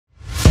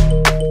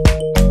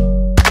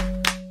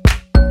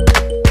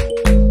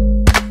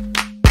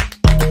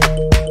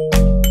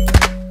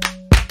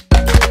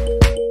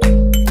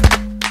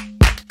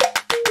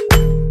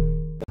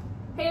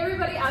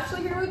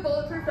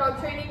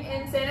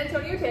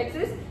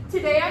Texas.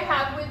 Today I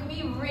have with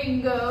me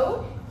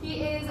Ringo.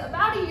 He is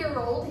about a year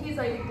old. He's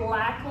a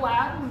black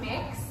lab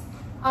mix.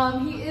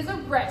 He is a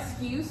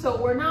rescue,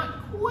 so we're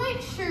not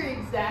quite sure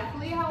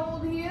exactly how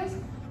old he is,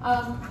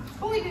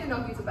 but we do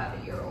know he's about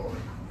a year old.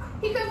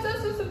 He comes to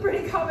us with some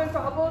pretty common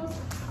problems.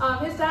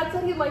 His dad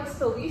said he likes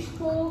to leash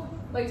pull,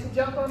 likes to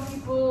jump on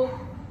people,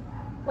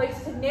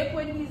 likes to nip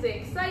when he's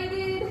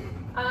excited,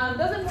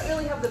 doesn't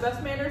really have the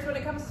best manners when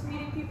it comes to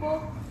meeting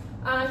people.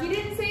 He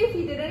didn't say if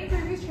he did any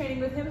previous training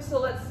with him, so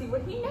let's see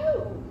what he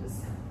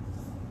knows.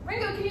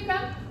 Ringo, can you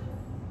come?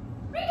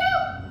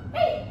 Ringo!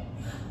 Hey!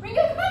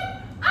 Ringo, come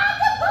on! I'm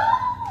the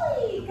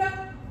boy! Come.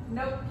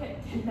 Nope,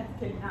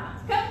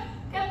 cannot. Come.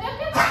 I'm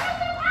the boy!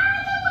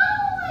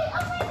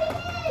 Oh my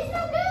goodness, so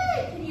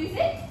good! Can you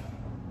sit?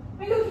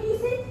 Ringo, can you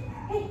sit?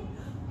 Hey,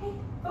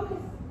 focus.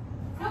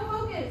 No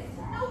focus.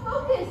 No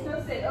focus. No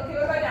sit. Okay,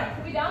 what about down?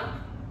 Can we down?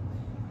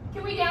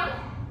 Can we down?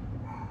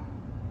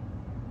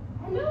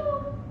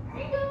 Hello?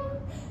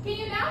 Ringo? Can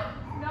you down?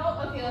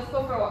 No? Okay, let's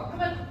go for a walk.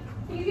 Come on.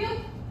 Can you feel?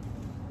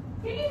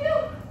 Can you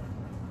feel?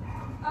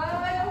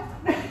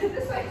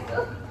 This way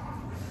still.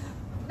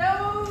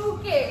 No,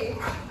 okay.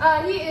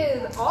 He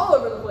is all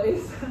over the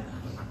place,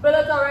 but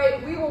that's all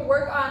right. We will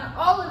work on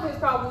all of his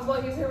problems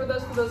while he's here with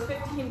us for those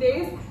 15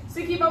 days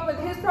to keep up with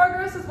his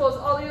progress as well as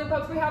all the other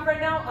pups we have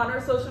right now on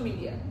our social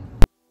media.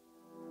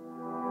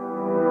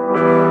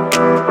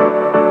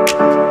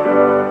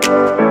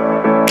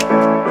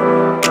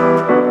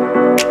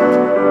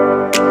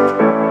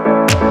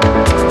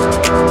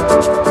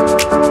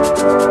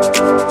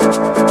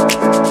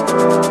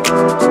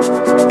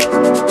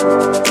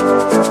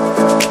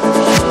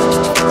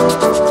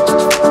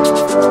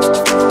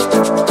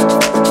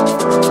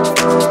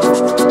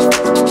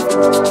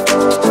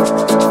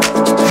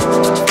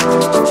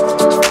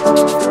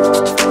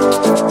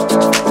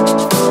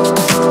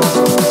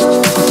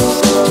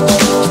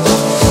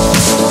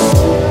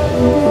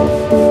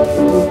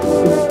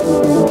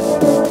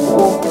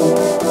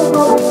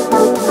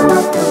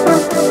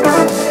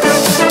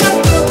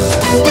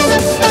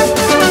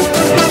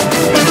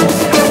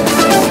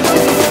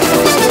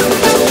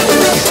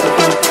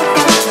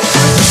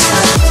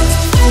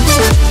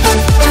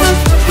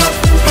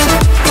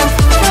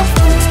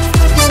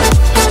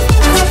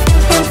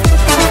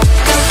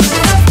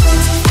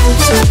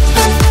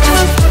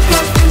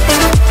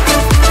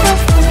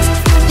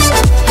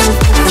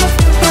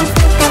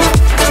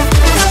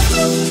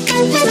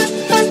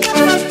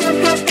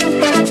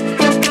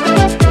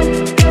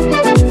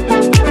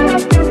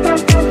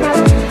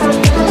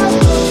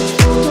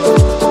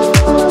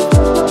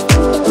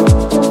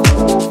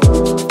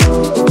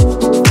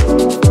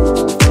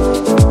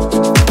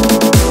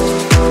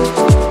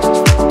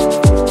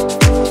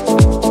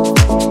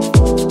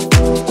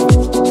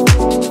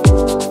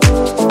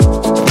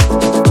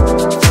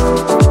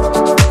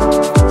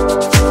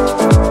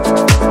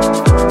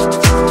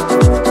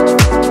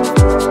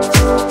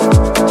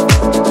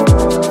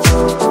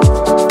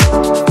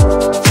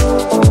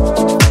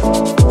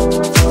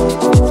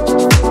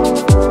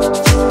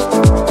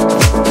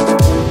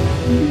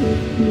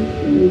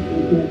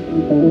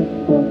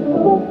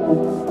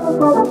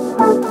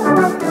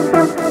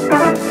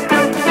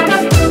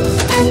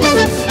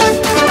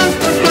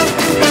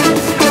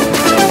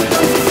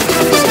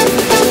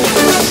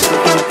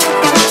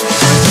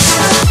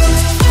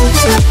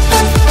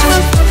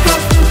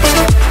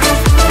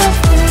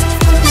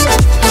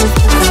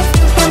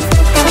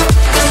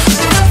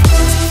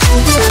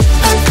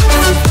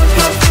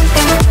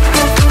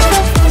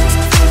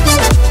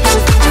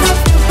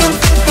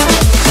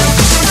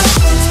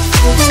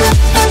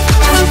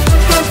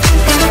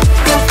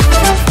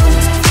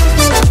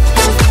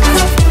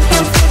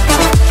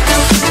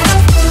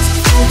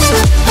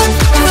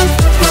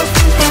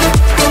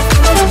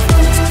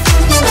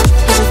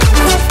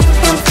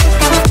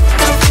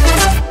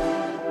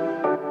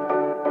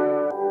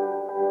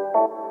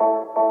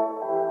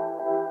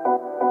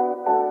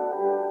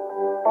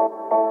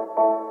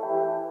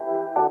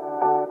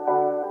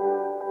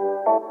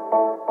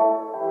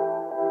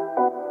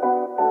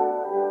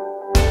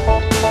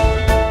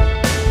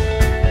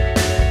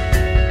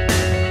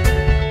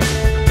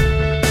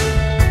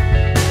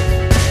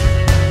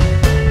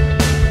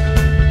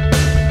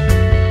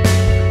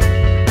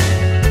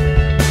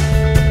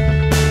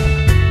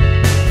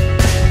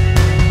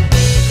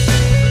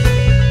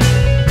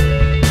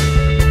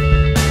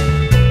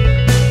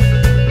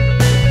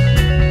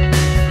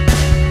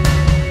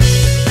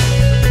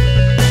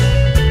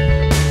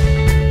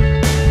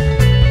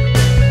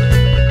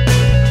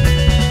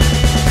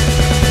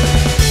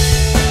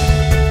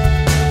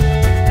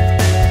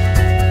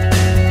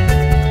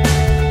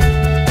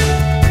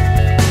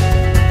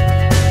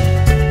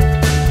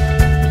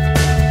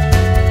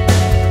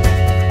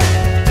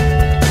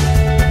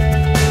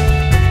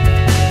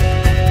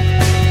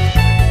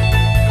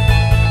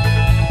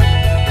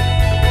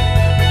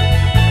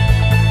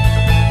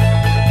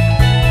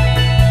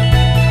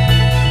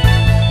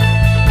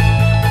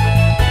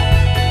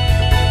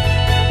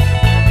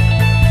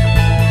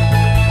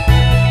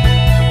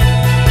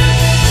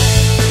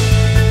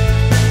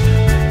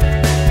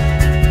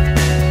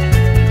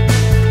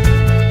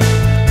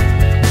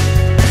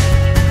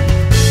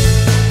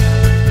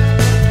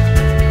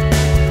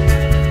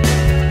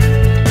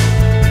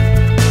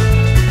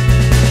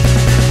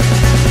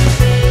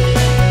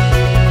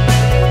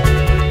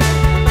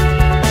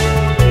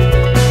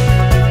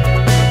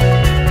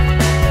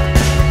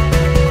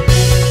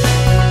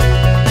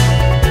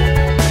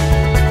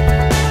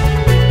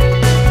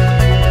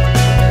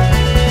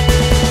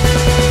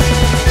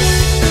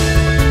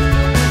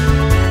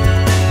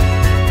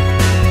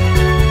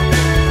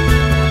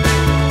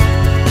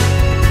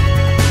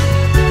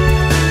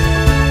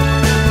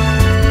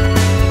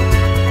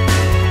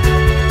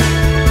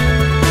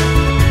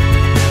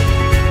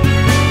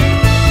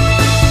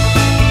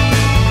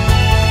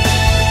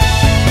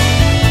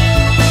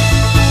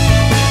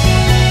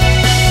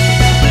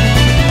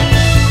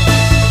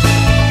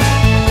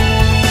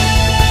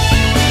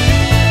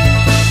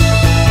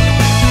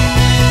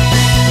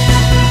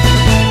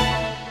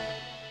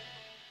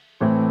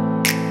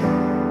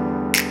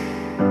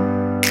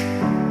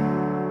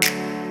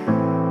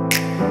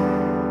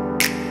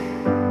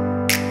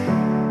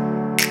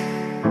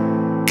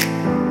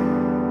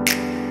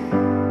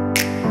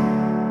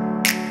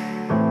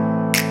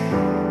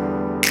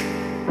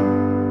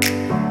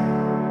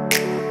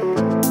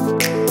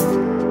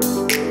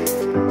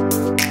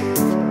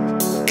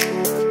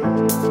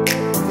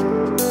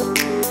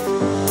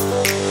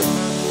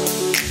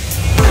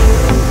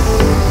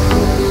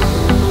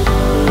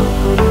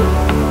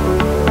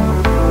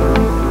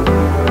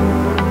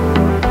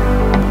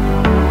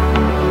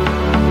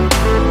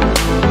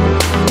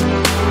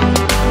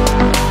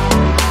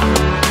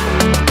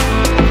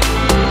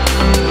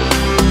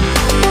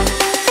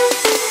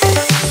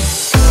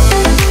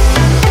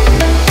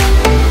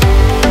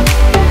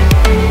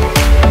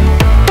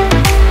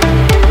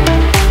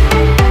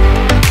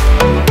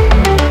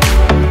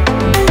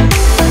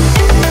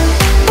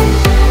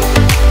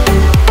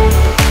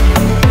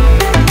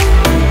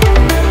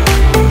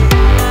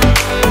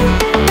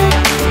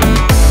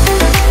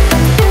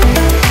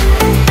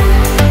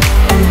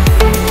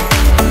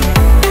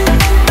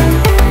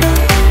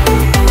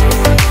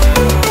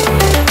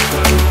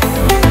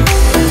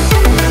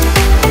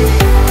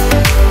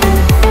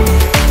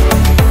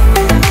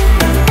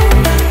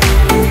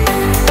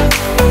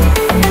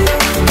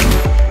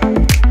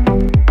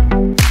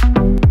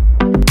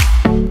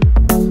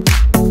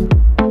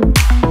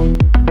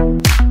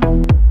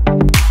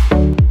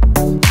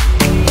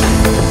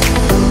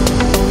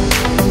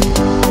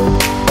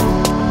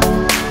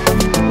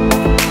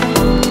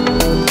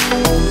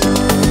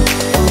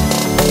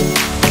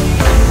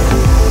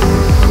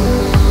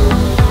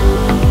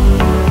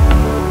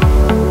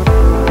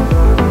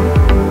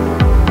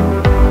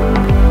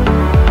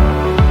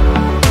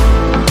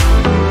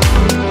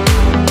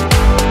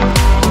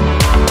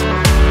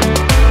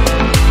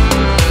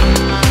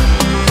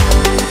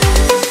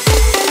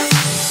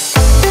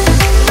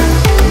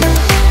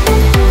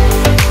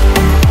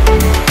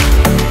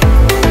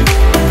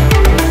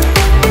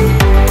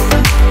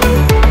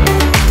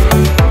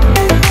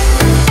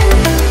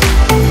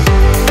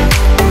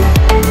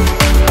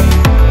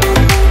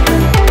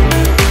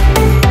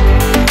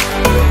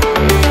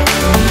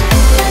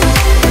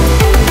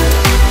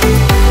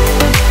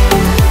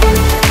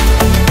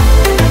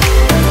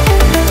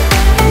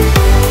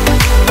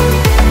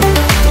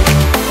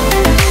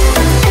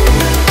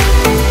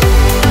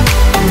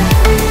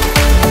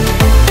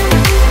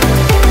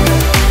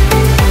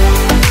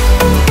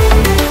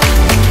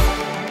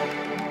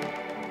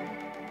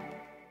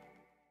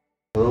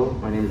 Hello,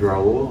 my name is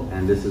Raul,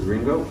 and this is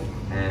Ringo.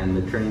 And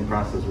the training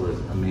process was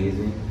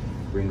amazing.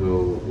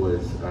 Ringo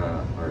was,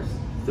 or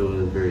still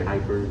is very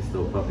hyper,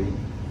 still a puppy,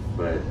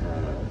 but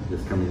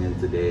just coming in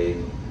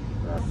today,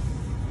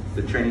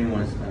 the training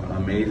was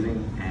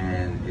amazing,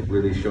 and it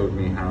really showed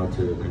me how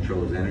to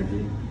control his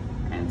energy.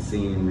 And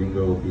seeing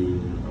Ringo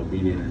being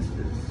obedient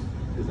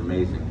is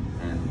amazing,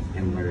 and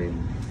him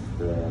learning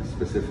the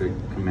specific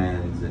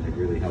commands, and it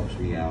really helps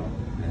me out.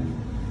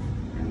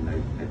 And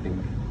I think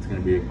it's going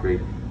to be a great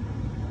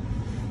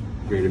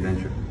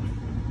adventure.